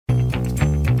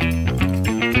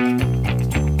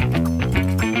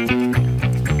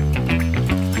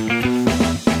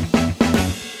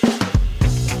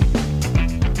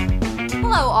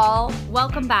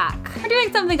welcome back. We're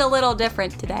doing something a little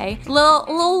different today. A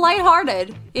little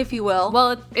lighthearted, if you will.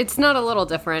 Well, it's not a little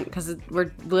different because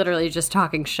we're literally just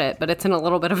talking shit, but it's in a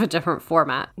little bit of a different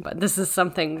format. But this is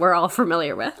something we're all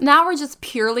familiar with. Now we're just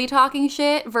purely talking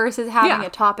shit versus having a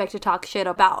topic to talk shit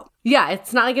about. Yeah,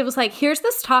 it's not like it was like, here's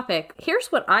this topic, here's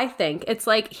what I think. It's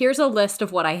like, here's a list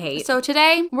of what I hate. So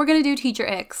today, we're going to do teacher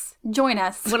icks. Join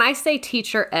us. When I say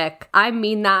teacher ick, I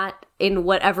mean that in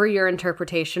whatever your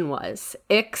interpretation was.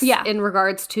 Icks in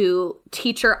regards to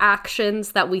teacher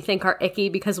actions that we think are icky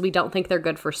because we don't think they're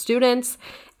good for students.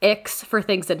 Icks for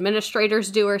things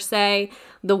administrators do or say.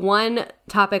 The one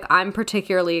topic I'm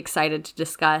particularly excited to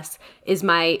discuss is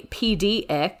my PD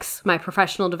icks, my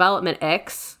professional development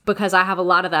icks, because I have a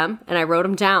lot of them and I wrote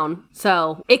them down.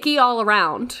 So icky all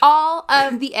around. All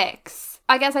of the icks.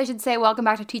 I guess I should say welcome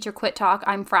back to Teacher Quit Talk.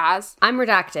 I'm Fraz. I'm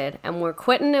Redacted, and we're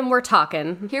quitting and we're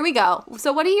talking. Here we go.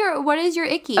 So what is your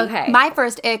icky? Okay. My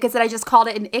first ick is that I just called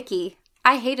it an icky.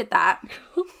 I hated that.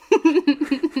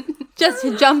 Just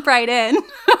jump right in.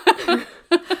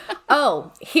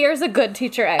 Oh, here's a good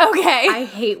teacher ick. Okay. I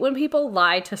hate when people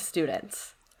lie to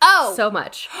students. Oh. So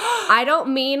much. I don't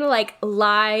mean like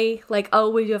lie, like, oh,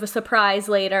 we have a surprise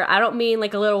later. I don't mean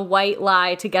like a little white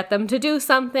lie to get them to do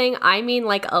something. I mean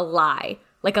like a lie.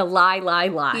 Like a lie.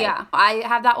 Yeah, I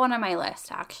have that one on my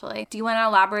list, actually. Do you want to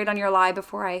elaborate on your lie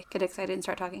before I get excited and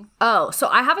start talking? Oh, so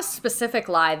I have a specific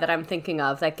lie that I'm thinking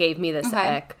of that gave me this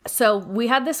ick. So we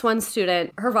had this one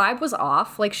student, her vibe was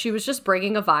off. Like she was just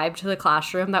bringing a vibe to the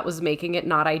classroom that was making it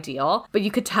not ideal. But you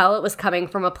could tell it was coming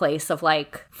from a place of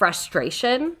like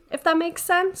frustration, if that makes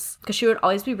sense. Because she would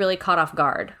always be really caught off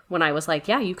guard when I was like,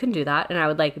 yeah, you can do that. And I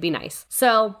would like be nice.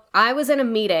 So I was in a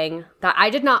meeting that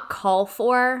I did not call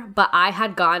for, but I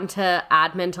had gone to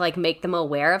admin to like make them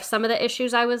aware of some of the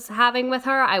issues I was having with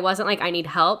her. I wasn't like, I need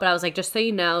help, but I was like, just so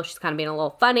you know, she's kind of being a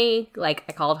little funny. Like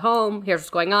I called home, here's what's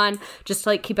going on, just to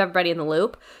like keep everybody in the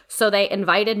loop. So they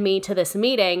invited me to this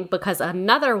meeting because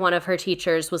another one of her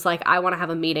teachers was like, I want to have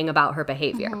a meeting about her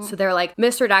behavior. Mm-hmm. So they're like,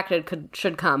 Miss Redacted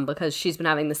should come because she's been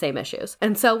having the same issues.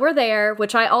 And so we're there,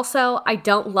 which I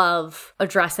don't love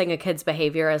addressing a kid's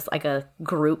behavior as like a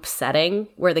group setting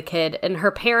where the kid and her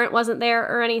parent wasn't there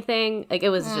or anything. Like it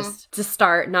was just to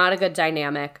start, not a good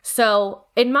dynamic. So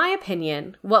in my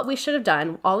opinion, what we should have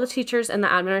done, all the teachers and the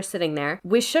admin are sitting there,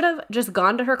 we should have just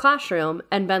gone to her classroom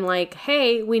and been like,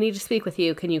 hey, we need to speak with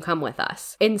you. Can you come with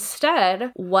us?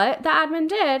 Instead, what the admin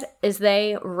did is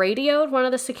they radioed one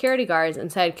of the security guards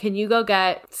and said, can you go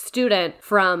get student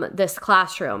from this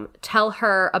classroom? Tell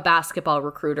her a basketball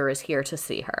recruiter is here to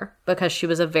see her because she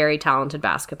was a very talented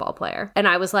basketball player. And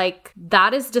I was like,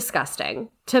 that is disgusting.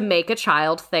 To make a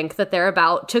child think that they're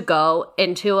about to go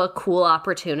into a cool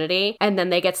opportunity and then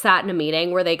they get sat in a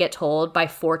meeting where they get told by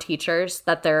 4 teachers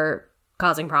that they're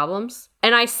causing problems.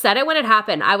 And I said it when it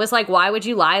happened. I was like, why would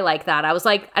you lie like that? I was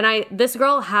like, this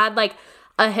girl had like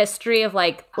a history of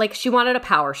like she wanted a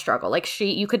power struggle. Like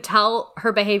you could tell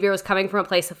her behavior was coming from a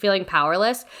place of feeling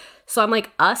powerless. So I'm like,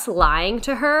 us lying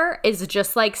to her is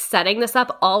just like setting this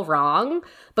up all wrong,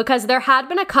 because there had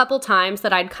been a couple times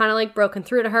that I'd kind of like broken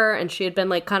through to her and she had been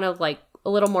like kind of like a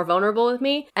little more vulnerable with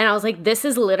me. And I was like, this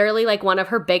is literally like one of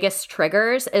her biggest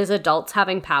triggers is adults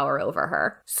having power over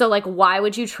her. So like, why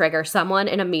would you trigger someone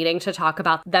in a meeting to talk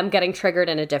about them getting triggered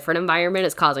in a different environment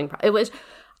is causing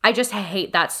I just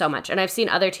hate that so much. And I've seen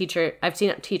teachers,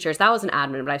 that was an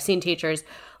admin, but I've seen teachers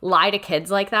lie to kids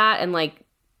like that and like,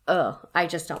 I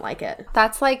just don't like it.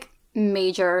 That's like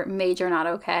major not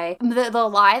okay. The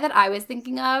lie that I was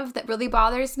thinking of that really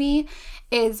bothers me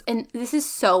is, and this is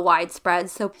so widespread,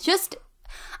 so just,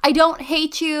 I don't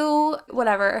hate you,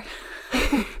 whatever.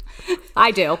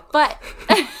 I do. But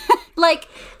like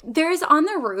there's on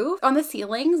the roof, on the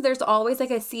ceilings, there's always like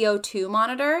a CO2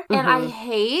 monitor. Mm-hmm. And I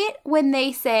hate when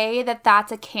they say that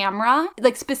that's a camera.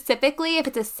 Like specifically if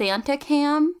it's a Santa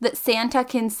cam, that Santa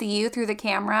can see you through the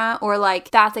camera, or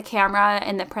like that's a camera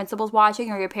and the principal's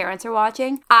watching or your parents are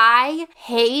watching. I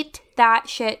hate that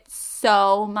shit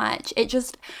so much.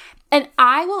 And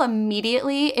I will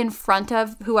immediately, in front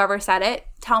of whoever said it,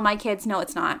 tell my kids, no,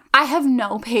 it's not. I have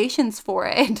no patience for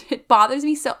it. It bothers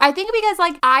me so. I think because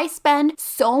like I spend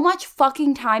so much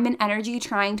fucking time and energy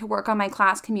trying to work on my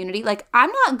class community. Like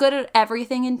I'm not good at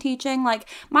everything in teaching. Like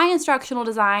my instructional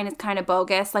design is kind of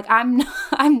bogus. Like I'm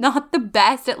not the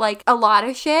best at like a lot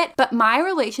of shit, but my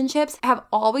relationships have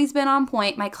always been on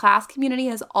point. My class community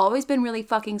has always been really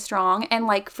fucking strong. And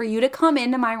like for you to come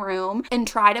into my room and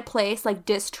try to place like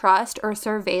distrust or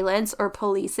surveillance or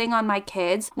policing on my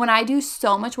kids when I do so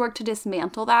so much work to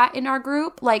dismantle that in our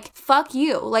group. Like, fuck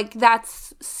you. Like,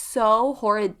 that's so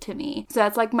horrid to me. So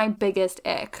that's like my biggest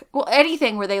ick. Well,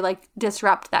 anything where they like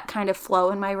disrupt that kind of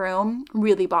flow in my room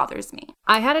really bothers me.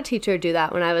 I had a teacher do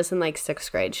that when I was in like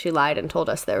 6th grade. She lied and told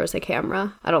us there was a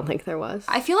camera. I don't think there was.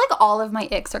 I feel like all of my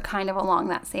icks are kind of along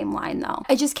that same line though.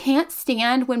 I just can't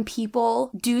stand when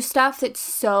people do stuff that's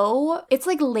so, it's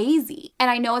like lazy. And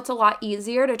I know it's a lot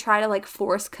easier to try to like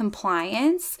force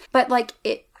compliance, but like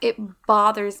it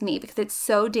bothers me because it's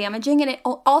so damaging, and it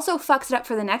also fucks it up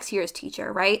for the next year's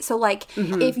teacher, right? So like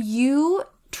if you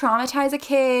traumatize a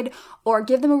kid or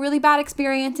give them a really bad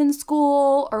experience in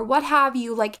school or what have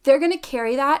you, like they're going to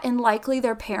carry that, and likely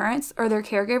their parents or their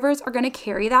caregivers are going to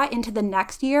carry that into the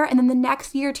next year, and then the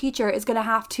next year teacher is going to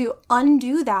have to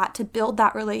undo that to build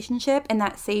that relationship and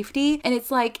that safety. And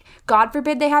it's like, God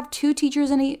forbid they have 2 teachers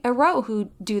in a row who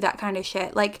do that kind of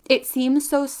shit. Like, it seems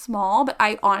so small, but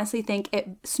I honestly think it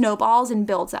snowballs and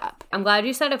builds up. I'm glad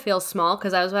you said it feels small,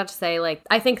 because I was about to say, like,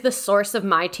 I think the source of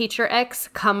my teacher icks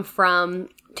come from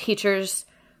teachers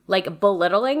like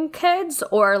belittling kids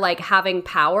or like having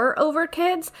power over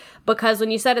kids. Because when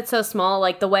you said it's so small,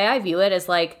 like the way I view it is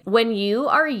like when you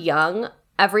are young,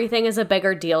 everything is a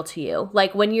bigger deal to you.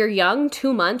 Like when you're young,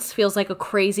 2 months feels like a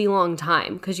crazy long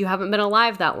time because you haven't been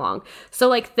alive that long. So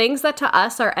like things that to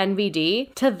us are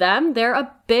NVD, to them, they're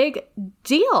a big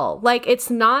deal. Like it's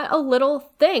not a little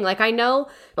thing. Like I know,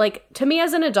 like to me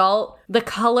as an adult, the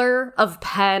color of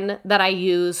pen that I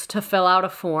use to fill out a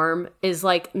form is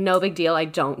like no big deal. I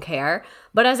don't care.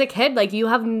 But as a kid, like you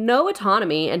have no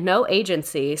autonomy and no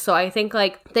agency. So I think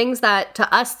like things that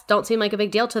to us don't seem like a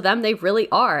big deal, to them, they really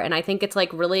are. And I think it's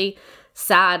like really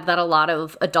sad that a lot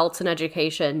of adults in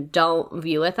education don't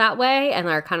view it that way, and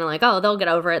they're kind of like, oh, they'll get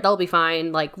over it, they'll be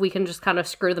fine, like we can just kind of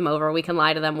screw them over, we can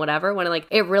lie to them, whatever, when like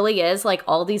it really is like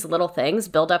all these little things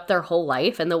build up their whole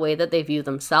life and the way that they view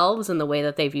themselves and the way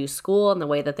that they view school and the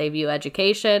way that they view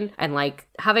education. And like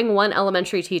having one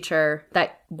elementary teacher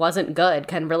that wasn't good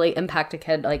can really impact a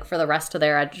kid like for the rest of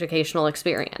their educational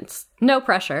experience. No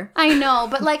pressure. I know,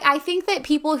 but like I think that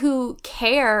people who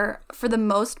care for the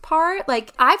most part,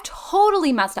 like I've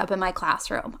totally messed up in my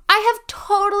classroom. I have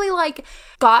totally like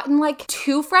gotten like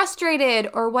too frustrated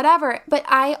or whatever, but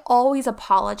I always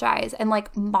apologize, and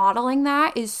like modeling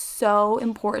that is so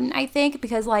important, I think,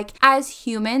 because like as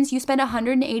humans, you spend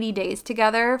 180 days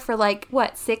together for like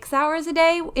what, 6 hours a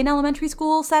day in elementary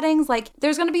school settings. Like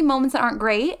there's going to be moments that aren't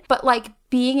great, but like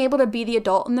being able to be the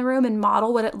adult in the room and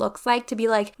model what it looks like to be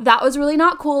like, that was really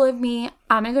not cool of me,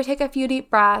 I'm gonna go take a few deep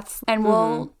breaths and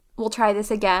we'll try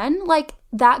this again. Like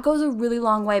that goes a really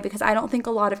long way, because I don't think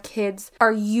a lot of kids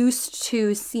are used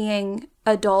to seeing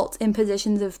adults in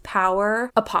positions of power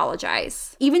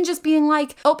apologize. Even just being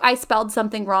like, oh, I spelled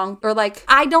something wrong, or like,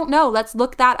 I don't know, let's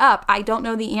look that up, I don't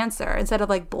know the answer, instead of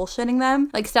like bullshitting them.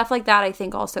 Like stuff like that I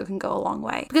think also can go a long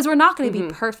way, because we're not going to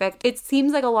be perfect. It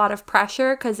seems like a lot of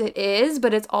pressure because it is,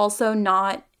 but it's also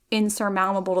not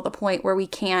insurmountable to the point where we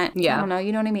can't, I don't know,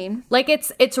 you know what I mean? Like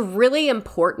it's really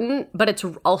important, but it's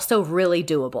also really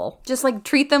doable. Just like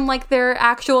treat them like they're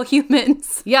actual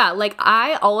humans. Yeah, like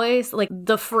I always, like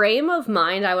the frame of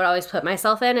mind I would always put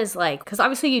myself in is like, because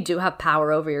obviously you do have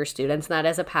power over your students, and that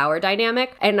is a power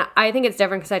dynamic. And I think it's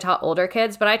different because I taught older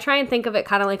kids, but I try and think of it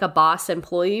kind of like a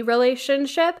boss-employee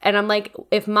relationship. And I'm like,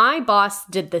 if my boss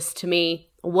did this to me,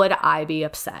 would I be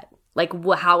upset? Like,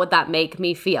 how would that make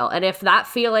me feel? And if that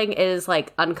feeling is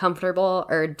like uncomfortable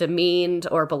or demeaned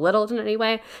or belittled in any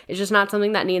way, it's just not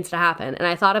something that needs to happen. And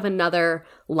I thought of another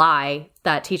lie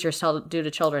that teachers do to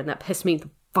children that pissed me the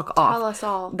fuck off. Tell us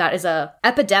all. That is a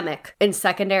epidemic in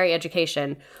secondary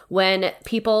education, when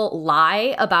people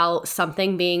lie about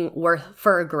something being worth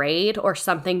for a grade or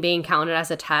something being counted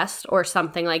as a test or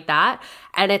something like that.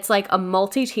 And it's like a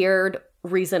multi-tiered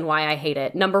reason why I hate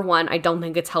it. Number one, I don't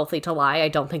think it's healthy to lie. I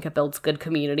don't think it builds good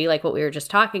community, like what we were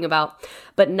just talking about.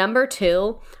 But number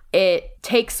two, it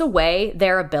takes away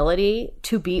their ability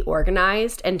to be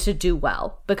organized and to do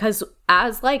well. Because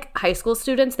as like high school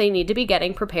students, they need to be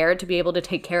getting prepared to be able to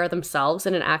take care of themselves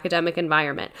in an academic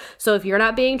environment. So if you're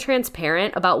not being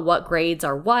transparent about what grades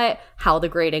are what, how the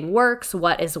grading works,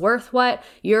 what is worth what,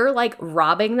 you're like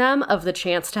robbing them of the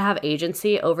chance to have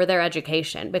agency over their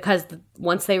education. Because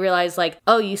once they realize like,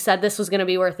 oh, you said this was going to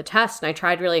be worth a test and I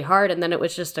tried really hard and then it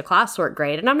was just a classwork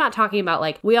grade. And I'm not talking about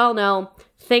like, we all know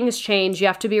things change. You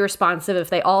have to be responsive. If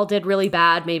they all did really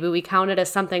bad, maybe we count it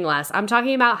as something less. I'm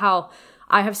talking about how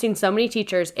I have seen so many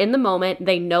teachers in the moment,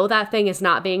 they know that thing is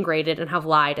not being graded and have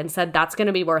lied and said that's going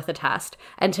to be worth a test.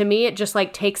 And to me, it just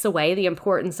like takes away the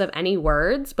importance of any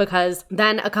words, because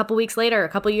then a couple weeks later, a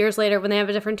couple years later, when they have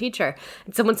a different teacher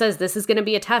and someone says this is going to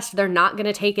be a test, they're not going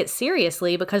to take it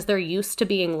seriously because they're used to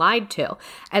being lied to.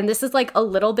 And this is like a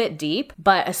little bit deep,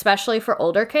 but especially for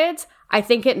older kids, I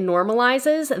think it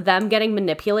normalizes them getting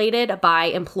manipulated by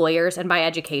employers and by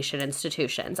education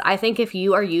institutions. I think if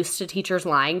you are used to teachers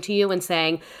lying to you and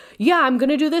saying, yeah, I'm going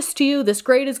to do this to you, this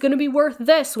grade is going to be worth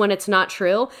this, when it's not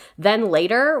true, then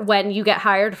later when you get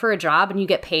hired for a job and you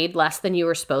get paid less than you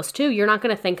were supposed to, you're not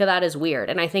going to think of that as weird.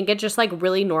 And I think it just like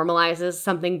really normalizes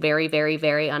something very, very,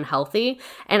 very unhealthy.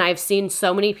 And I've seen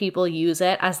so many people use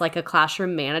it as like a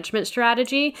classroom management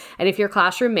strategy. And if your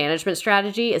classroom management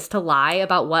strategy is to lie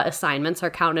about what assignments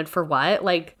are counted for what,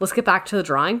 like, let's get back to the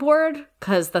drawing board,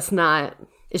 because that's not...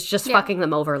 It's just fucking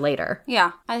them over later.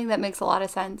 Yeah, I think that makes a lot of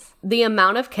sense. The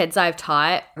amount of kids I've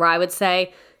taught where I would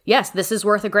say, yes, this is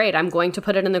worth a grade, I'm going to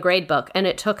put it in the grade book. And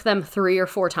it took them 3 or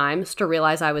 4 times to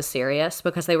realize I was serious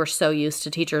because they were so used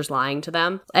to teachers lying to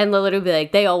them. And they'll literally be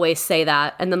like, they always say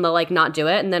that. And then they'll like not do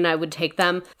it. And then I would take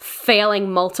them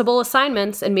failing multiple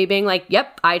assignments and me being like,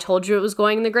 yep, I told you it was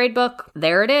going in the grade book.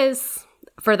 There it is.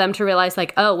 For them to realize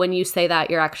like, oh, when you say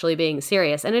that, you're actually being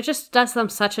serious. And it just does them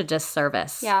such a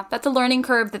disservice. Yeah, that's a learning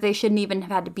curve that they shouldn't even have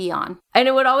had to be on. And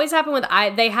it would always happen with,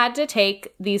 they had to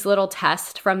take these little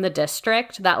tests from the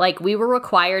district that like we were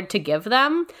required to give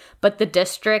them, but the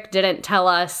district didn't tell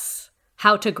us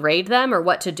how to grade them or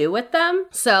what to do with them.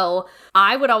 So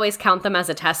I would always count them as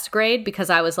a test grade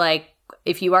because I was like,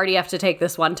 if you already have to take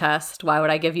this one test, why would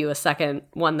I give you a second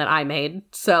one that I made?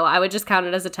 So I would just count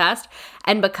it as a test.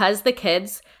 And because the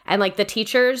kids and like the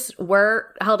teachers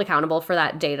were held accountable for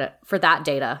that data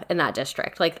in that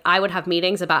district, like I would have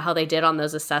meetings about how they did on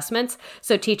those assessments.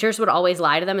 So teachers would always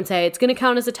lie to them and say, it's going to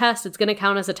count as a test. It's going to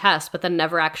count as a test, but then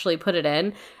never actually put it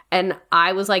in. And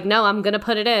I was like, no, I'm going to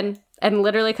put it in. And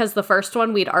literally because the first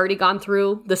one, we'd already gone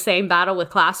through the same battle with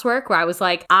classwork where I was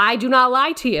like, I do not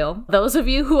lie to you. Those of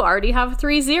you who already have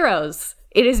 3 zeros,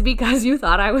 it is because you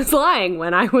thought I was lying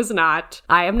when I was not.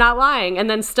 I am not lying.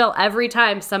 And then still every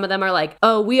time some of them are like,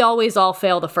 oh, we always all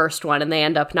fail the first one and they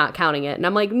end up not counting it. And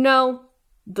I'm like, no.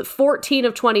 The 14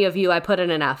 of 20 of you, I put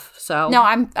in an F. So no,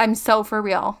 I'm so for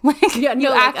real. Like, yeah, no, you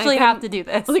like, actually have to do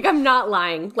this. Like, I'm not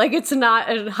lying. Like, it's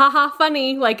not haha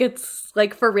funny. Like, it's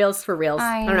like for reals, for reals.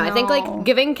 I don't know. I think like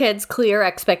giving kids clear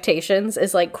expectations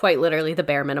is like quite literally the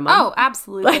bare minimum. Oh,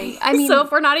 absolutely. I mean, so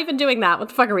if we're not even doing that, what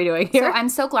the fuck are we doing here? So I'm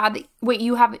so glad that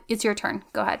it's your turn.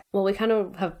 Go ahead. Well, we kind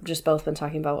of have just both been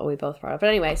talking about what we both brought up. But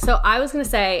anyway, so I was going to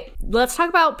say, let's talk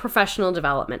about professional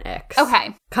development icks.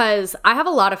 Okay. Because I have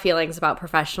a lot of feelings about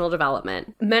professional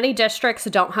development. Many districts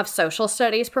don't have social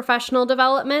studies professional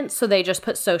development, so they just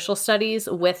put social studies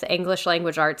with English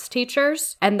language arts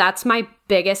teachers. And that's my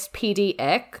biggest PD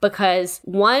ick because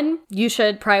 1, you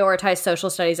should prioritize social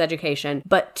studies education,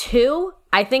 but 2,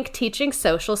 I think teaching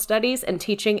social studies and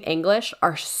teaching English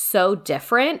are so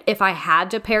different. If I had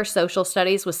to pair social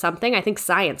studies with something, I think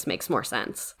science makes more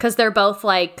sense because they're both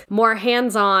like more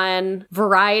hands-on,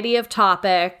 variety of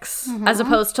topics, as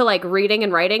opposed to like reading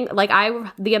and writing. Like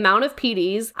the amount of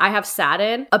PDs I have sat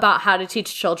in about how to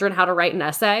teach children how to write an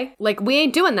essay, like we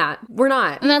ain't doing that. We're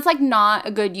not. And that's like not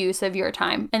a good use of your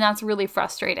time. And that's really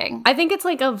frustrating. I think it's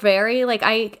like a very, like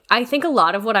I think a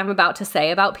lot of what I'm about to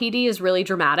say about PD is really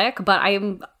dramatic, but I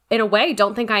in a way,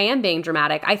 don't think I am being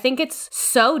dramatic. I think it's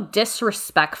so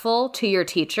disrespectful to your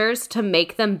teachers to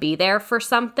make them be there for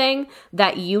something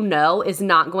that you know is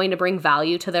not going to bring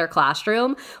value to their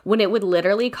classroom when it would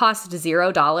literally cost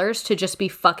 $0 to just be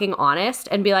fucking honest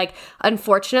and be like,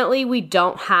 unfortunately, we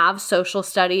don't have social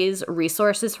studies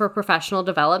resources for professional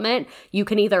development. You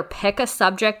can either pick a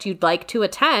subject you'd like to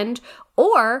attend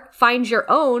or find your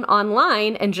own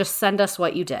online and just send us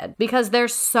what you did. Because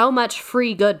there's so much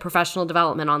free good professional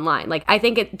development online. Like, I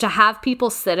think to have people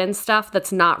sit in stuff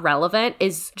that's not relevant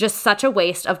is just such a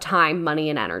waste of time, money,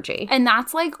 and energy. And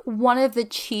that's like one of the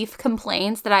chief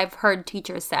complaints that I've heard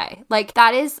teachers say. Like,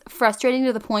 that is frustrating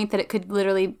to the point that it could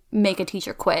literally make a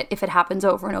teacher quit if it happens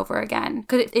over and over again.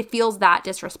 Because it feels that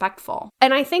disrespectful.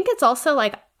 And I think it's also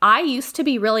like, I used to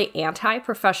be really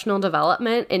anti-professional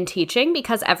development in teaching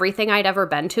because everything I'd ever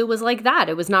been to was like that.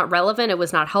 It was not relevant. It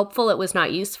was not helpful. It was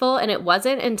not useful. And it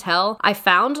wasn't until I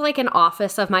found like an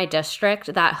office of my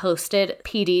district that hosted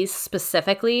PDs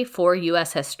specifically for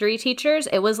U.S. history teachers.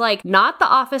 It was like not the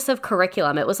Office of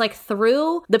Curriculum. It was like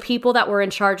through the people that were in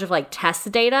charge of like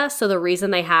test data. So the reason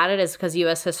they had it is because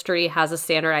U.S. history has a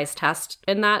standardized test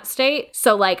in that state.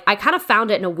 So like I kind of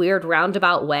found it in a weird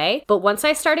roundabout way. But once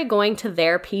I started going to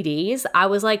their PDs, I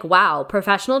was like, wow,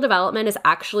 professional development is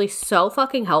actually so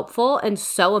fucking helpful and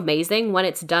so amazing when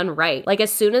it's done right. Like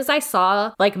as soon as I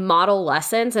saw like model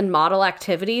lessons and model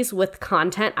activities with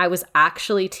content I was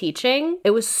actually teaching,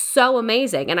 it was so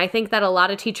amazing. And I think that a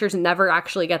lot of teachers never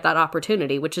actually get that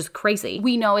opportunity, which is crazy.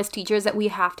 We know as teachers that we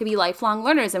have to be lifelong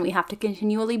learners and we have to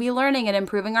continually be learning and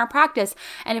improving our practice.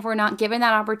 And if we're not given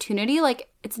that opportunity, like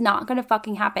it's not going to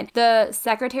fucking happen. The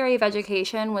Secretary of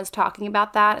Education was talking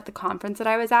about that at the conference that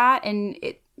I was at, and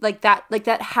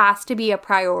that has to be a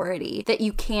priority, that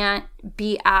you can't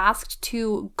be asked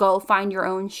to go find your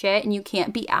own shit and you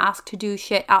can't be asked to do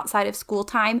shit outside of school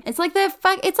time. It's like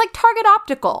it's like Target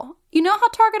Optical. You know how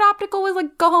Target Optical was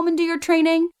like, go home and do your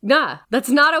training? Nah, that's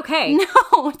not okay.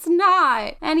 No, it's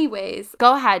not. Anyways,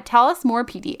 go ahead. Tell us more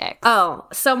PD Icks. Oh,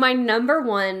 so my number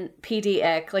one PD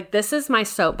ick, like this is my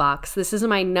soapbox. This is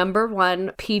my number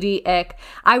one PD ick.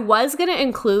 I was going to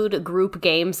include group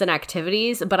games and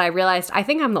activities, but I realized I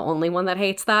think I'm the only one that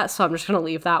hates that, so I'm just going to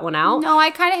leave that one out. No,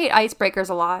 I kind of hate icebreakers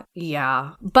a lot.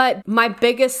 Yeah. But my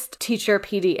biggest teacher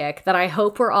PD ick that I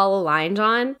hope we're all aligned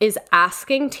on is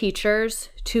asking teachers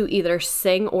to either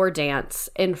sing or dance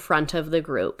in front of the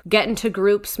group. Get into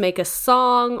groups, make a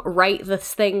song, write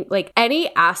this thing, like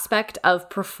any aspect of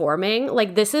performing.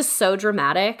 Like this is so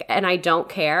dramatic and I don't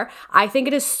care. I think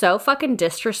it is so fucking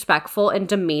disrespectful and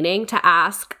demeaning to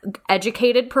ask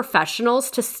educated professionals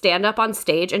to stand up on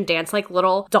stage and dance like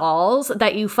little dolls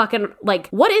that you fucking like,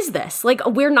 what is this? Like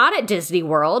we're not at Disney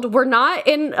World. We're not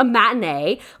in a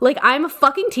matinee. Like I'm a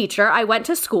fucking teacher. I went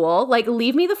to school. Like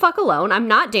leave me the fuck alone. I'm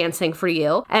not dancing for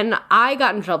you. And I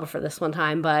got in trouble for this one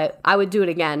time, but I would do it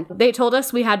again. They told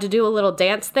us we had to do a little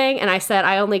dance thing, and I said,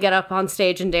 I only get up on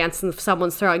stage and dance if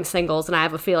someone's throwing singles, and I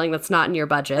have a feeling that's not in your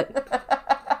budget.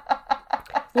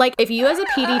 Like, if you as a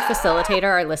PD facilitator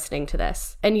are listening to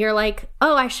this and you're like,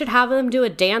 oh, I should have them do a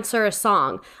dance or a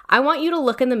song, I want you to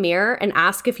look in the mirror and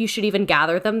ask if you should even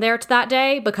gather them there that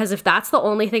day, because if that's the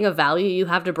only thing of value you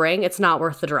have to bring, it's not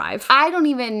worth the drive. I don't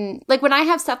even, like, when I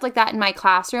have stuff like that in my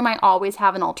classroom, I always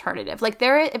have an alternative. Like,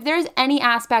 if there's any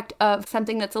aspect of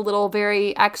something that's a little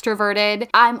very extroverted,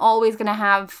 I'm always going to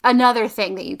have another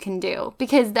thing that you can do,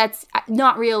 because that's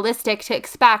not realistic to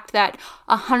expect that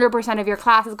 100% of your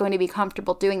class is going to be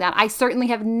comfortable doing that. I certainly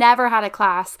have never had a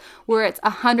class where it's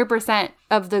 100%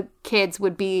 of the kids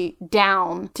would be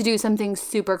down to do something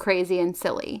super crazy and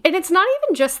silly. And it's not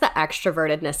even just the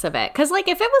extrovertedness of it. Because, like,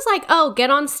 if it was like, oh,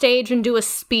 get on stage and do a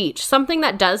speech, something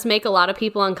that does make a lot of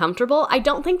people uncomfortable, I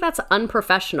don't think that's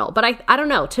unprofessional. But I don't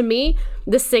know. To me,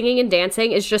 the singing and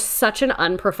dancing is just such an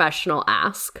unprofessional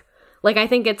ask. Like, I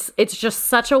think it's just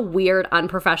such a weird,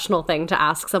 unprofessional thing to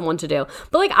ask someone to do.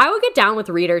 But, like, I would get down with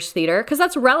Reader's Theater because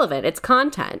that's relevant. It's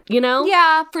content, you know?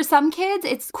 Yeah. For some kids,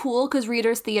 it's cool because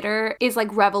Reader's Theater is,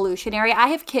 like, revolutionary. I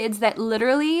have kids that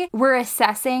literally were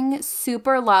assessing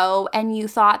super low and you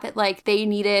thought that, like, they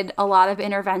needed a lot of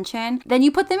intervention. Then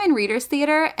you put them in Reader's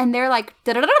Theater and they're like,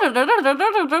 they just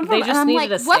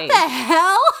needed a stage. What the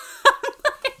hell?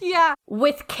 Yeah.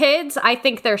 With kids, I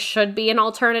think there should be an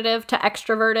alternative to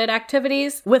extroverted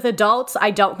activities. With adults, I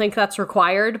don't think that's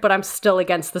required, but I'm still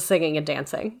against the singing and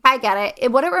dancing. I get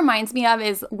it. What it reminds me of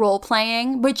is role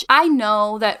playing, which I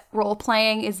know that role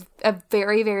playing is a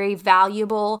very, very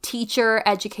valuable teacher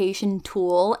education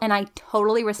tool, and I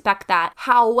totally respect that.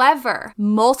 However,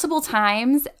 multiple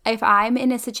times, if I'm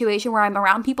in a situation where I'm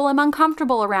around people I'm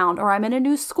uncomfortable around, or I'm in a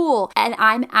new school and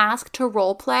I'm asked to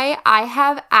role play, I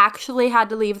have actually had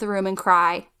to leave the room and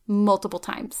cry multiple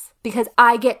times because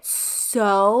I get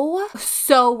so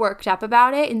worked up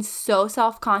about it and so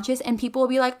self-conscious, and people will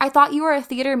be like, I thought you were a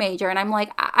theater major, and I'm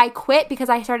like, I quit because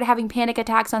I started having panic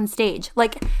attacks on stage.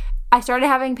 Like, I started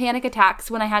having panic attacks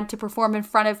when I had to perform in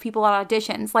front of people at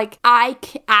auditions. Like, I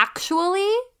actually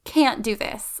can't do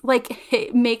this. Like,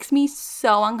 it makes me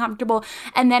so uncomfortable.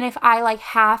 And then if I like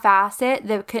half-ass it,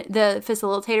 the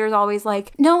facilitator is always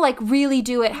like, no, like really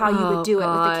do it how you would do it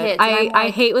with the kids. I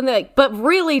hate when they're like, but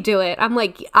really do it. I'm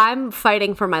like, I'm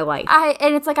fighting for my life.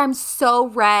 And it's like, I'm so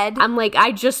red. I'm like,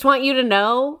 I just want you to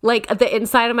know, like, the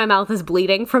inside of my mouth is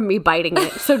bleeding from me biting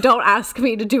it. So don't ask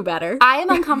me to do better. I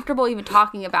am uncomfortable even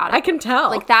talking about it. I can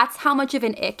tell. Like, that's how much of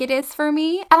an ick it is for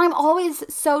me. And I'm always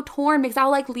so torn because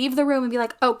I'll like leave the room and be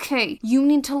like, okay, you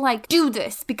need to like do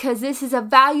this because this is a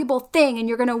valuable thing and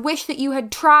you're gonna wish that you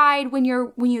had tried when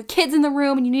your kids in the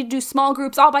room and you need to do small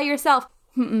groups all by yourself.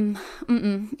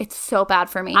 It's so bad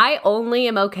for me. I only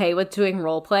am okay with doing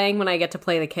role playing when I get to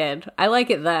play the kid. I like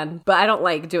it then, but I don't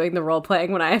like doing the role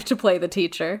playing when I have to play the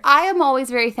teacher. I am always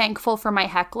very thankful for my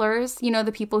hecklers, you know,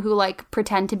 the people who like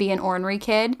pretend to be an ornery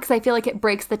kid, because I feel like it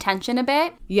breaks the tension a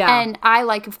bit. Yeah. And I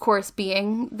like, of course,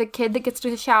 being the kid that gets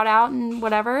to shout out and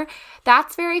whatever.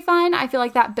 That's very fun. I feel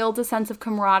like that builds a sense of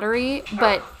camaraderie,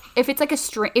 but if it's like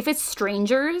if it's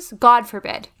strangers, God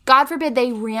forbid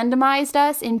they randomized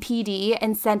us in PD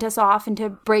and sent us off into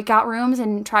breakout rooms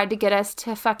and tried to get us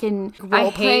to fucking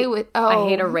role play with. I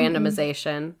hate a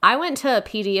randomization. I went to a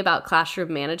PD about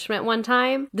classroom management one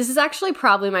time. This is actually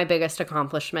probably my biggest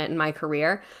accomplishment in my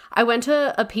career. I went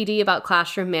to a PD about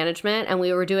classroom management and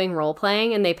we were doing role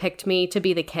playing and they picked me to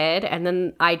be the kid. And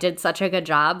then I did such a good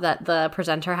job that the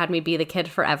presenter had me be the kid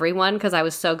for everyone because I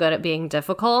was so good at being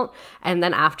difficult. And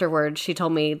then afterwards, she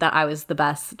told me that I was the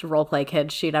best role play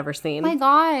kid she'd ever seen. Oh my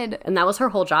God. And that was her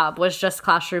whole job, was just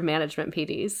classroom management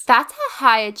PDs. That's a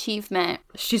high achievement.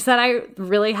 She said I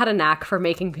really had a knack for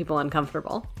making people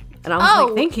uncomfortable. And I was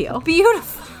like, thank you.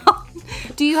 Beautiful.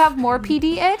 Do you have more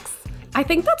PD Icks? I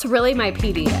think that's really my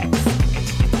PD Icks.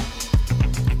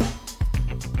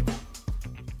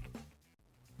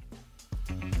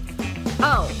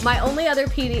 Oh, my only other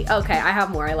PD... Okay, I have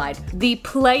more. I lied. The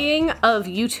playing of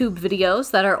YouTube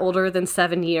videos that are older than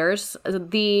 7 years. A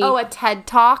TED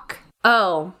Talk?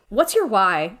 Oh, what's your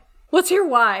why? What's your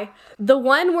why? The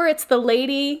one where it's the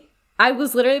lady... I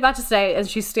was literally about to say, and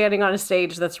she's standing on a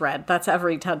stage that's red. That's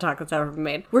every TED Talk that's ever been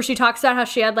made. Where she talks about how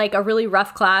she had like a really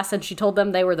rough class and she told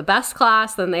them they were the best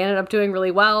class, then they ended up doing really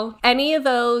well. Any of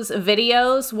those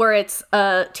videos where it's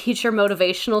a teacher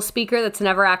motivational speaker that's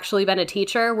never actually been a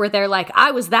teacher, where they're like,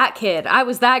 I was that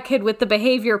kid with the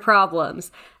behavior problems.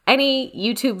 Any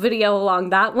YouTube video along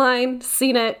that line,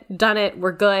 seen it, done it,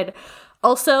 we're good.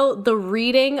 Also, the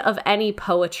reading of any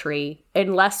poetry,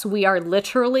 unless we are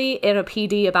literally in a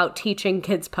PD about teaching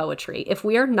kids poetry. If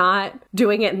we are not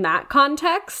doing it in that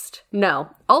context, no.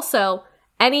 Also,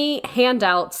 any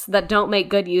handouts that don't make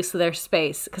good use of their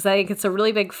space, because I think it's a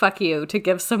really big fuck you to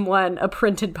give someone a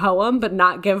printed poem but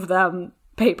not give them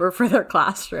paper for their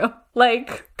classroom.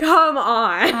 Like, come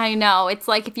on. I know. It's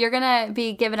like, if you're going to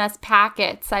be giving us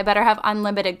packets, I better have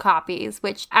unlimited copies,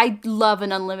 which I love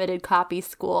an unlimited copy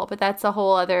school, but that's a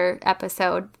whole other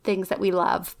episode, things that we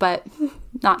love, but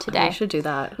not today. We should do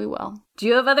that. We will. Do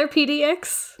you have other PD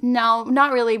Icks? No,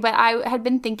 not really, but I had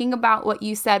been thinking about what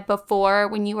you said before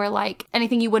when you were like,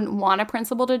 anything you wouldn't want a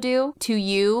principal to do to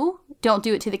you, don't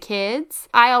do it to the kids.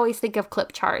 I always think of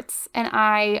clip charts, and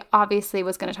I obviously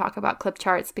was going to talk about clip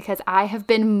charts because I have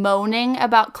been moaning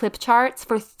about clip charts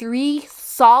for 3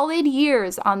 solid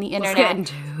years on the internet. Let's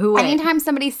get into it. Anytime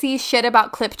somebody sees shit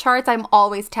about clip charts, I'm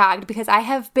always tagged because I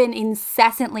have been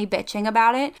incessantly bitching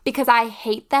about it because I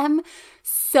hate them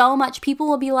so much. People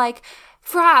will be like,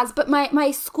 Fraz, but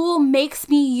my school makes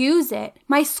me use it.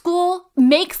 My school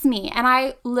makes me. And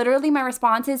my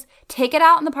response is, take it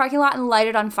out in the parking lot and light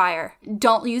it on fire.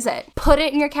 Don't use it. Put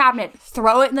it in your cabinet.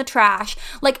 Throw it in the trash.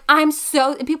 Like, and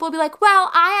people will be like, well,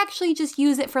 I actually just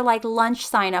use it for like lunch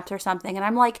signups or something. And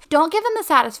I'm like, don't give them the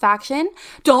satisfaction.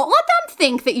 Don't let them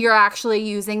think that you're actually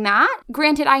using that.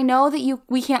 Granted, I know that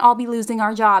we can't all be losing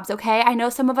our jobs, okay? I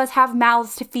know some of us have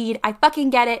mouths to feed. I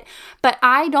fucking get it. But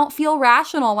I don't feel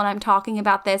rational when I'm talking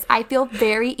about this. I feel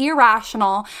very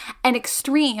irrational and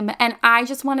extreme, and I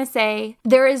just want to say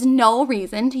there is no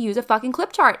reason to use a fucking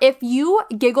clip chart. If you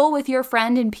giggle with your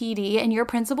friend in PD and your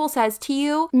principal says to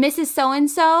you, Mrs.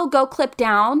 So-and-so, go clip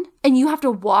down, and you have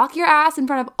to walk your ass in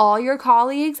front of all your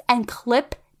colleagues and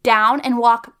clip down and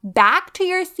walk back to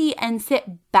your seat and sit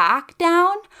back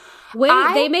down.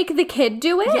 Wait, they make the kid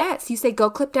do it? Yes, you say, go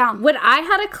clip down. When I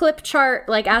had a clip chart,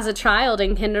 like as a child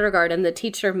in kindergarten, the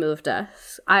teacher moved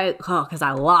us. Because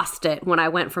I lost it when I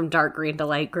went from dark green to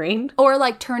light green. Or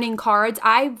like turning cards.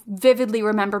 I vividly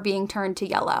remember being turned to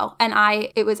yellow. And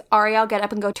it was, Ariel, get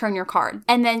up and go turn your card.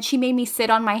 And then she made me sit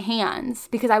on my hands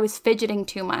because I was fidgeting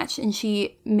too much. And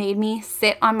she made me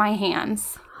sit on my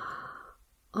hands.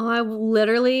 Oh, I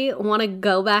literally want to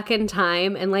go back in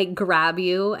time and like grab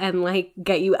you and like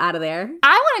get you out of there.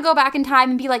 I want to go back in time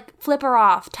and be like, flip her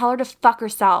off. Tell her to fuck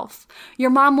herself. Your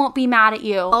mom won't be mad at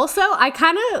you. Also, I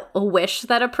kind of wish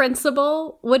that a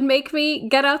principal would make me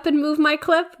get up and move my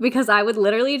clip because I would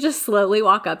literally just slowly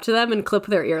walk up to them and clip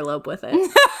their earlobe with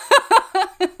it.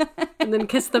 And then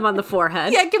kiss them on the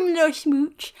forehead. Yeah, give them no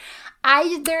smooch.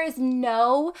 There is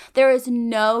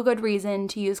no good reason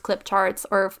to use clip charts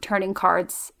or turning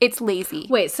cards. It's lazy.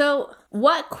 Wait, so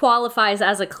What qualifies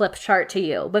as a clip chart to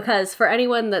you? Because for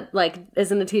anyone that like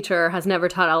isn't a teacher or has never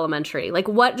taught elementary, like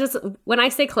when I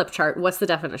say clip chart, what's the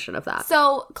definition of that?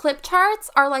 So clip charts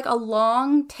are like a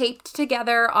long taped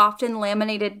together, often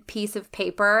laminated piece of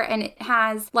paper, and it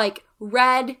has like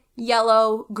red,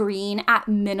 yellow, green at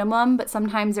minimum, but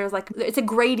sometimes there's like, it's a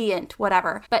gradient,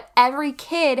 whatever. But every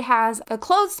kid has a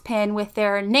clothespin with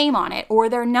their name on it or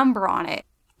their number on it.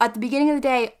 At the beginning of the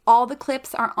day, all the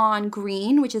clips are on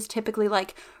green, which is typically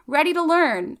like ready to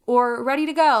learn or ready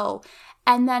to go.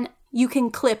 And then you can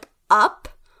clip up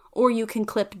or you can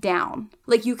clip down.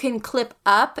 Like you can clip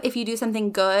up if you do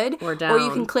something good or down. Or you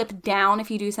can clip down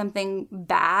if you do something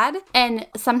bad. And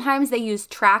sometimes they use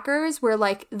trackers where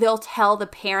like they'll tell the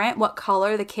parent what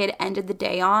color the kid ended the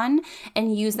day on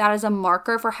and use that as a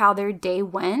marker for how their day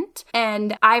went.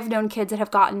 And I've known kids that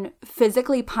have gotten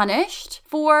physically punished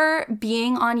for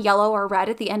being on yellow or red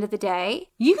at the end of the day.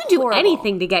 You can do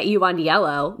anything to get you on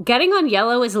yellow. Getting on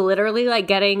yellow is literally like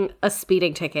getting a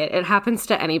speeding ticket. It happens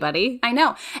to anybody. I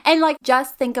know. And like,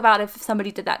 just think about if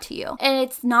somebody did that to you. And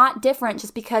it's not different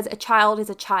just because a child is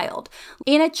a child.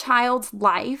 In a child's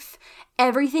life,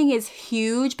 everything is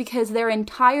huge because their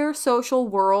entire social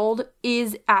world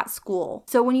is at school.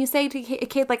 So when you say to a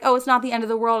kid like, oh, it's not the end of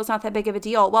the world, it's not that big of a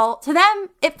deal. Well, to them,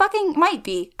 it fucking might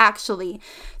be, actually.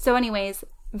 So anyways,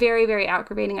 very, very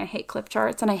aggravating. I hate clip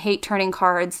charts and I hate turning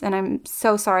cards, and I'm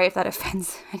so sorry if that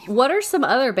offends anyone. What are some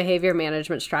other behavior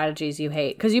management strategies you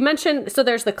hate? Because you mentioned, so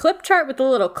there's the clip chart with the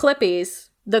little clippies.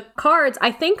 The cards,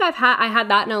 I think I had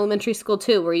that in elementary school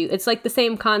too, where it's like the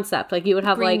same concept. Like you would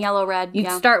have green, like yellow, red.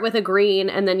 You'd start with a green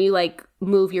and then you like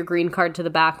move your green card to the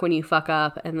back when you fuck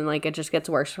up, and then like it just gets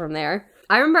worse from there.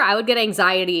 I remember I would get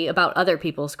anxiety about other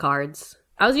people's cards.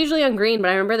 I was usually on green, but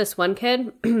I remember this one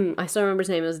kid, I still remember his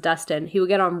name, it was Dustin. He would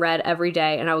get on red every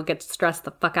day, and I would get stressed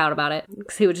the fuck out about it,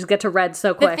 because he would just get to red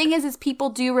so quick. The thing is people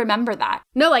do remember that.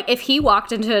 No, like, if he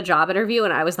walked into a job interview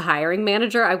and I was the hiring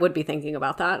manager, I would be thinking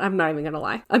about that. I'm not even gonna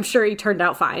lie. I'm sure he turned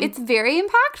out fine. It's very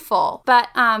impactful. But,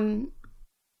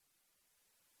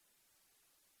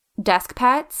 desk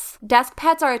pets. Desk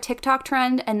pets are a TikTok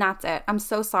trend, and that's it. I'm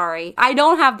so sorry. I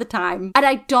don't have the time, and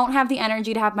I don't have the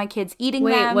energy to have my kids eating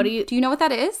them. What do you know what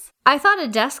that is? I thought a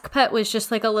desk pet was just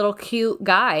like a little cute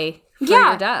guy for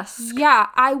your desk. Yeah,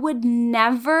 I would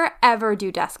never, ever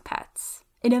do desk pets.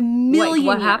 In a million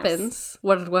what years. Happens?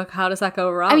 How does that go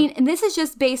wrong? I mean, and this is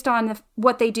just based on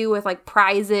what they do with like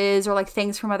prizes or like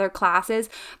things from other classes.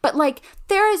 But like,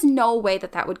 there is no way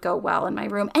that would go well in my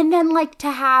room. And then like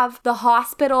to have the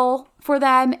hospital for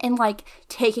them and like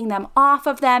taking them off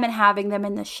of them and having them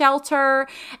in the shelter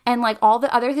and like all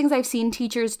the other things I've seen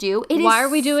teachers do. Why are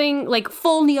we doing like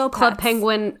full Neopets? Club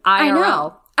Penguin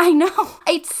IRL? I know.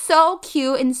 It's so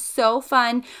cute and so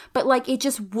fun, but like it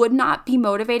just would not be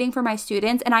motivating for my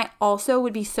students. And I also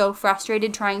would be so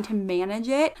frustrated trying to manage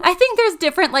it. I think there's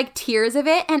different like tiers of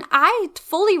it. And I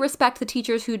fully respect the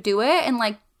teachers who do it and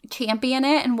like champion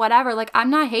it and whatever. Like, I'm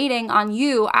not hating on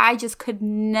you. I just could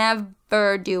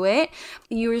never do it.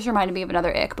 You just reminded me of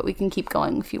another ick, but we can keep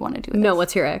going if you want to do it. No,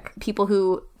 what's your ick? People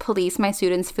who police my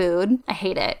students' food. I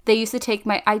hate it. They used to take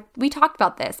we talked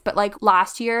about this, but like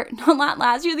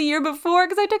the year before,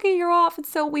 because I took a year off. It's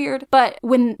so weird. But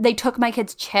when they took my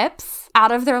kids' chips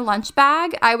out of their lunch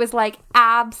bag, I was like,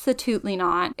 absolutely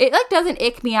not. It like doesn't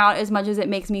ick me out as much as it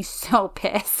makes me so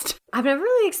pissed. I've never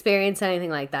really experienced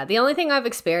anything like that. The only thing I've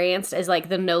experienced is like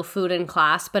the no food in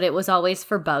class, but it was always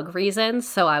for bug reasons.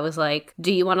 So I was like,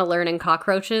 do you want to learn in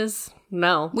cockroaches?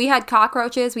 No. We had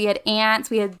cockroaches, we had ants,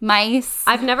 we had mice.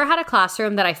 I've never had a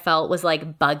classroom that I felt was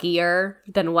like buggier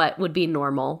than what would be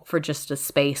normal for just a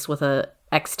space with a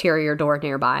exterior door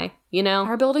nearby, you know?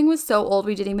 Our building was so old,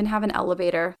 we didn't even have an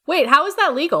elevator. Wait, how is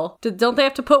that legal? Don't they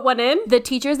have to put one in? The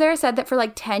teachers there said that for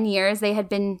like 10 years, they had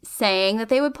been saying that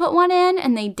they would put one in,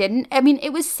 and they didn't. I mean,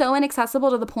 it was so inaccessible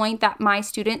to the point that my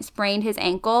student sprained his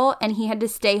ankle, and he had to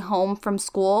stay home from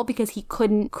school because he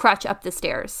couldn't crutch up the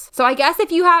stairs. So I guess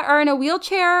if you are in a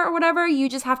wheelchair or whatever, you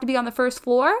just have to be on the first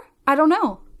floor? I don't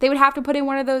know. They would have to put in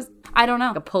one of those, I don't know.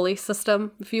 Like a pulley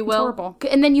system, if you will. It's horrible.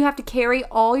 And then you have to carry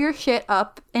all your shit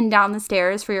up and down the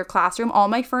stairs for your classroom. All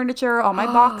my furniture, all my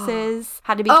boxes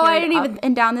had to be carried up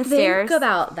and down the stairs. Think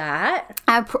about that.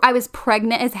 I was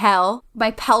pregnant as hell.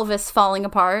 My pelvis falling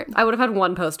apart. I would have had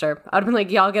one poster. I would have been like,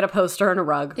 y'all get a poster and a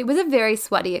rug. It was a very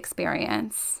sweaty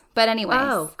experience. But anyways.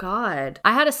 Oh, God.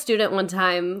 I had a student one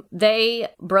time, they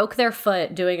broke their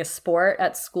foot doing a sport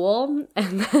at school,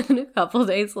 and then a couple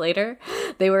days later,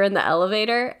 they were in the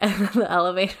elevator, and then the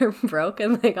elevator broke,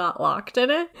 and they got locked in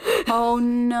it. Oh,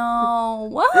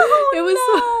 no.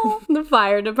 The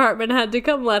fire department had to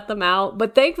come let them out,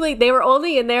 but thankfully, they were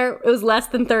only in there, it was less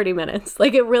than 30 minutes.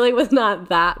 Like, it really was not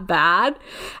that bad,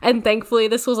 and thankfully,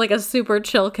 this was like a super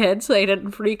chill kid, so they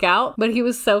didn't freak out, but he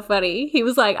was so funny. He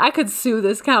was like, I could sue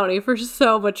this county for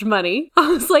so much money. I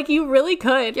was like, you really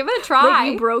could. Give it a try.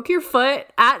 Like, you broke your foot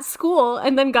at school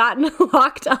and then got in a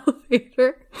locked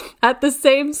elevator at the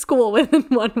same school within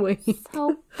 1 week.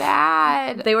 So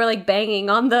bad. They were like banging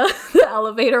on the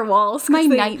elevator walls. My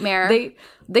nightmare.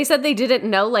 They said they didn't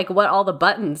know like what all the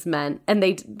buttons meant, and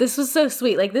this was so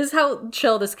sweet. Like, this is how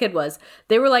chill this kid was.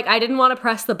 They were like, I didn't want to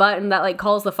press the button that like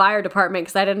calls the fire department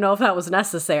because I didn't know if that was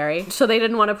necessary. So they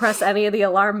didn't want to press any of the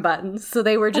alarm buttons. So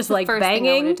they were just like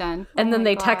banging, and then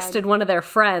they texted one of their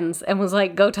friends and was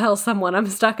like, go tell someone I'm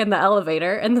stuck in the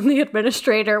elevator. And then the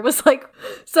administrator was like,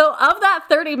 so of that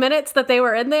 30 minutes that they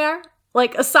were in there,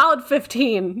 like, a solid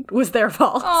 15 was their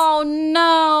fault. Oh,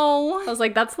 no. I was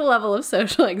like, that's the level of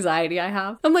social anxiety I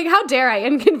have. I'm like, how dare I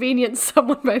inconvenience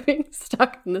someone by being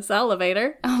stuck in this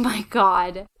elevator? Oh, my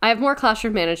God. I have more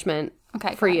classroom management.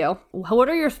 Okay, for you. What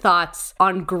are your thoughts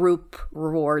on group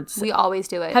rewards? We always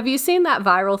do it. Have you seen that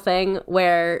viral thing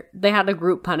where they had a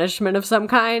group punishment of some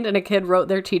kind and a kid wrote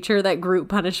their teacher that group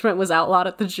punishment was outlawed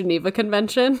at the Geneva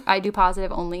Convention? I do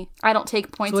positive only. I don't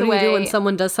take points away. What do you do when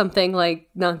someone does something like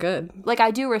not good? Like,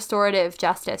 I do restorative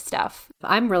justice stuff.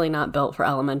 I'm really not built for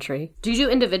elementary. Do you do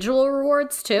individual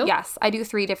rewards too? Yes, I do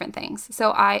 3 different things.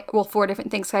 4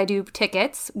 different things. So I do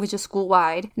tickets, which is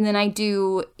school-wide. And then I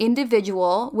do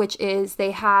individual, which is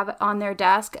they have on their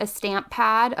desk a stamp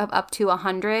pad of up to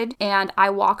 100, and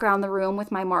I walk around the room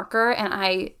with my marker and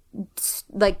I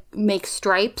like make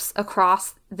stripes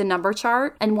across the number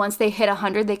chart, and once they hit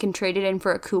 100 they can trade it in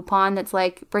for a coupon that's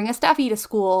like, bring a stuffy to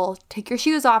school, take your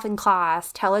shoes off in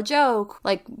class, tell a joke,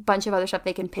 like a bunch of other stuff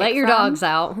they can pick let your from. dogs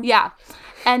out. Yeah.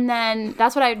 And then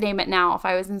that's what I would name it now if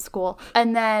I was in school.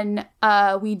 And then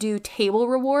we do table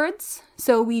rewards.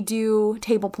 So we do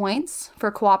table points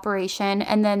for cooperation.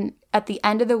 And then at the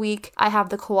end of the week, I have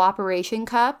the cooperation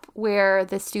cup where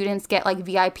the students get like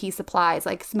VIP supplies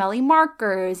like smelly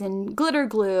markers and glitter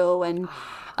glue, and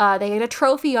they get a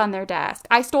trophy on their desk.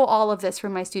 I stole all of this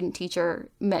from my student teacher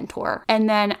mentor. And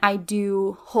then I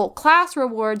do whole class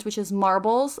rewards, which is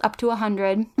marbles up to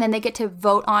 100. Then they get to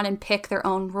vote on and pick their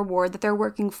own reward that they're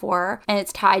working for. And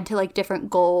it's tied to like different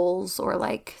goals or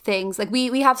like things. Like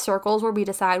we have circles where we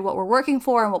decide what we're working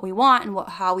for and what we want and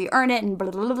how we earn it and blah,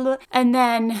 blah, blah, blah. And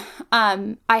then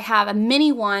I have a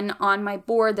mini one on my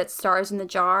board that's stars in the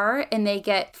jar, and they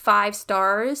get 5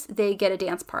 stars. They get a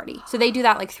dance party. So they do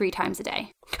that like 3 times a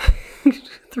day.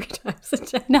 3 times a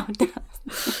day? No.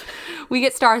 We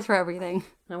get stars for everything.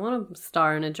 I want a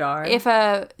star in a jar. If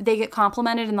they get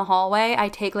complimented in the hallway, I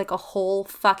take like a whole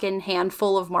fucking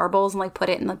handful of marbles and like put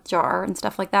it in the jar and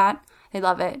stuff like that. They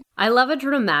love it. I love a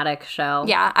dramatic show.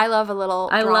 Yeah, I love a little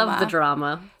drama. I love the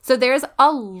drama. So there's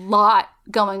a lot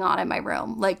going on in my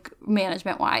room, like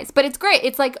management-wise. But it's great.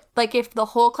 It's like if the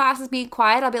whole class is being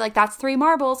quiet, I'll be like, that's 3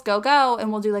 marbles, go.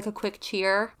 And we'll do like a quick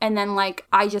cheer. And then like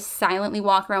I just silently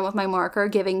walk around with my marker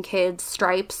giving kids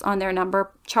stripes on their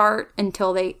number chart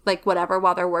until they like whatever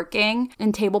while they're working.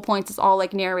 And table points is all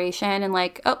like narration and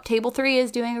like, oh, table 3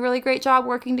 is doing a really great job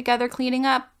working together, cleaning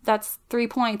up. That's 3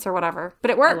 points or whatever.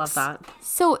 But it works. I love that.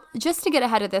 So just to get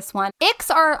ahead of this one,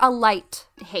 icks are a light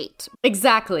hate.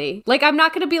 Exactly. Like, I'm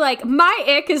not going to be like, my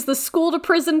ick is the school to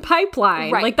prison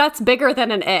pipeline. Right. Like, that's bigger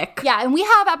than an ick. Yeah, and we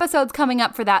have episodes coming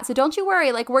up for that. So don't you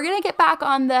worry. Like, we're going to get back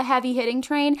on the heavy hitting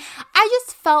train. I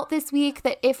just felt this week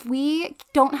that if we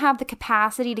don't have the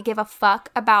capacity to give a fuck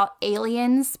about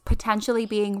aliens potentially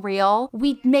being real,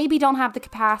 we maybe don't have the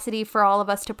capacity for all of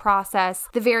us to process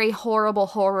the very horrible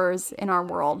horrors in our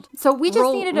world. So we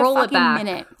just needed a fucking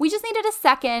minute. We just needed a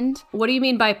second. What do you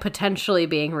mean by potentially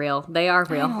being real? They are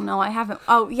real. I don't know. I haven't.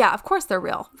 Oh, yeah, of course they're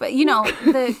real. But, you know,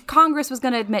 the Congress was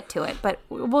going to admit to it. But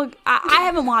I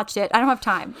haven't watched it. I don't have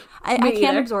time. I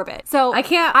can't absorb it. So I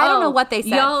can't. I don't know what they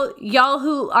said. Y'all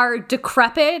who are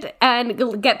decrepit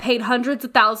and get paid hundreds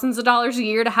of thousands of dollars a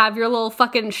year to have your little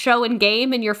fucking show and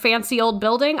game in your fancy old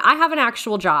building. I have an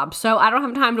actual job, so I don't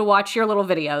have time to watch your little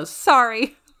videos.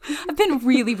 Sorry. I've been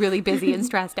really, really busy and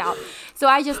stressed out. So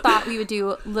I just thought we would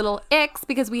do little icks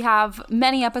because we have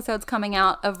many episodes coming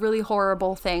out of really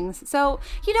horrible things. So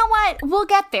you know what? We'll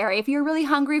get there. If you're really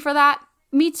hungry for that,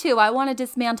 Me too. I want to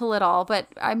dismantle it all, but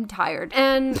I'm tired.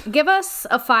 And give us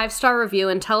a 5-star review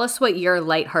and tell us what your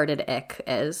lighthearted ick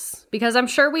is. Because I'm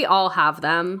sure we all have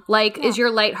them. Like, is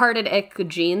your lighthearted ick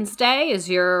Jeans Day? Is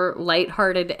your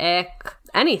lighthearted ick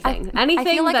anything? Anything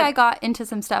I feel like I got into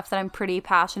some stuff that I'm pretty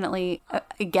passionately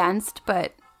against,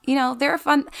 but... You know, they're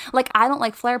fun. Like, I don't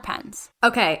like flare pens.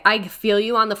 Okay, I feel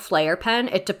you on the flare pen.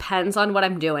 It depends on what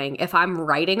I'm doing. If I'm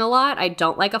writing a lot, I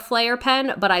don't like a flare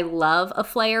pen, but I love a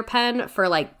flare pen for,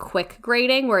 like, quick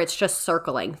grading where it's just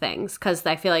circling things because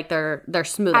I feel like they're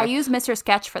smoother. I use Mr.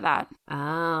 Sketch for that.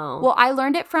 Oh. Well, I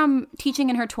learned it from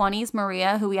teaching in her 20s,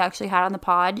 Maria, who we actually had on the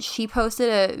pod. She posted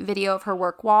a video of her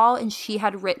work wall, and she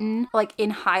had written, like,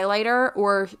 in highlighter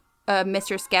or...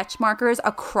 Mr. Sketch markers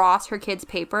across her kids'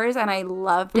 papers, and I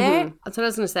loved it. That's what I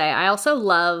was going to say. I also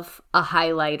love a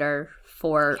highlighter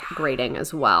for grading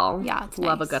as well. Yeah, it's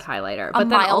love nice. A good highlighter. But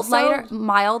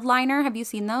mild liner. Have you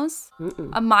seen those?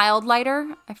 A mild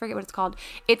lighter. I forget what it's called.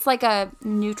 It's like a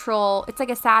neutral. It's like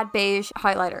a sad beige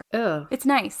highlighter. Ugh. It's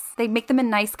nice. They make them in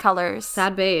nice colors.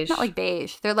 Sad beige. Not like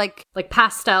beige. They're like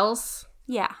pastels.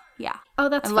 Yeah. Oh,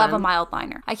 that's I fun. love a mild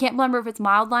liner. I can't remember if it's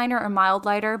mild liner or mild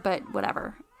lighter, but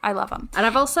whatever. I love them. And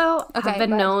I've also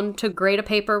been known to grade a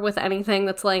paper with anything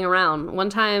that's laying around.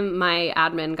 One time, my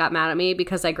admin got mad at me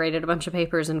because I graded a bunch of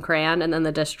papers in crayon, and then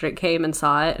the district came and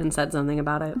saw it and said something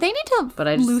about it. They need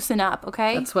to loosen up,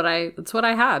 okay? That's what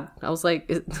I had. I was like,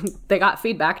 they got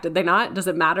feedback, did they not? Does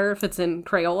it matter if it's in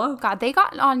Crayola? God, they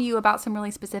got on you about some really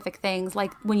specific things,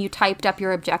 like when you typed up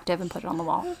your objective and put it on the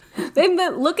wall. Then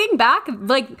looking back,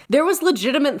 like, there was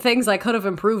legitimate things I could have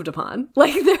improved upon.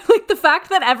 Like, the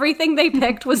fact that everything they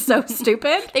picked was so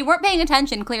stupid. They weren't paying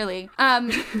attention, clearly.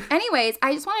 Anyways,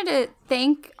 I just wanted to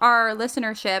thank our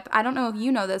listenership. I don't know if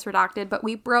you know this, Redacted, but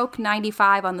we broke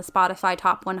 95 on the Spotify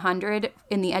Top 100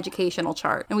 in the educational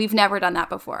chart, and we've never done that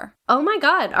before. Oh my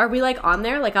God. Are we, like, on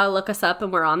there? Like, I'll look us up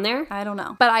and we're on there? I don't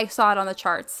know. But I saw it on the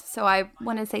charts, so I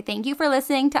want to say thank you for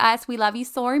listening to us. We love you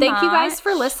so much. Thank you guys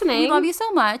for listening. We love you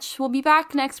so much. We'll be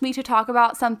back next week to talk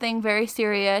about something very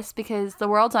serious because the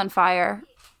world's on fire.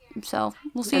 So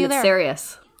we'll see you there. It's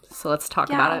serious. So let's talk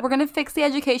about it. We're going to fix the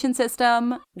education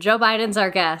system. Joe Biden's our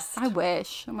guest. I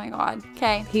wish. Oh my God.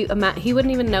 Okay. He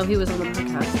wouldn't even know he was on the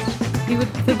podcast. He would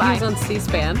think he was on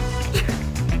C-SPAN.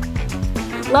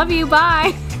 Love you.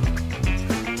 Bye.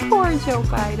 Poor Joe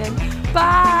Biden.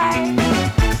 Bye.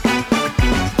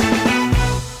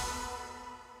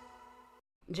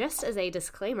 Just as a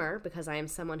disclaimer, because I am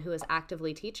someone who is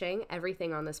actively teaching,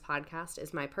 everything on this podcast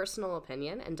is my personal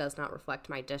opinion and does not reflect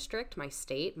my district, my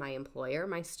state, my employer,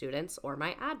 my students, or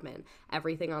my admin.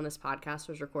 Everything on this podcast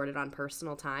was recorded on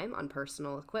personal time, on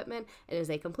personal equipment, and is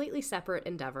a completely separate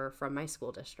endeavor from my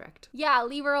school district. Yeah,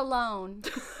 leave her alone.